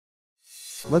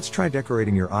Let's try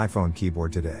decorating your iPhone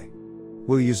keyboard today.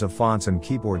 We'll use a Fonts and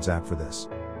Keyboards app for this.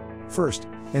 First,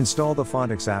 install the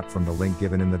Fontix app from the link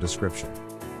given in the description.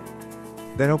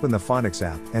 Then open the Phonics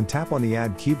app and tap on the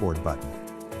Add Keyboard button.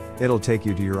 It'll take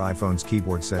you to your iPhone's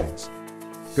keyboard settings.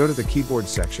 Go to the Keyboard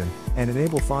section and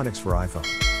enable Phonics for iPhone.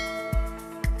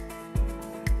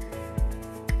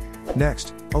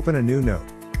 Next, open a new note.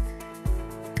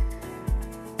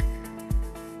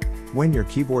 When your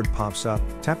keyboard pops up,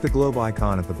 tap the globe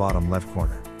icon at the bottom left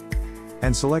corner.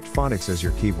 And select Phonics as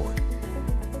your keyboard.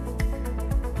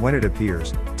 When it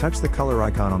appears, touch the color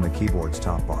icon on the keyboard's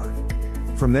top bar.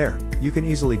 From there, you can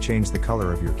easily change the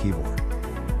color of your keyboard.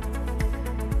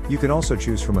 You can also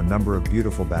choose from a number of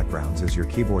beautiful backgrounds as your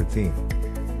keyboard theme.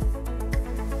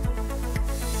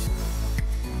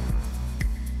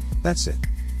 That's it.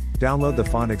 Download the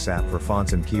Fontix app for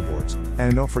fonts and keyboards,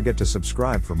 and don't forget to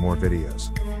subscribe for more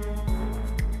videos.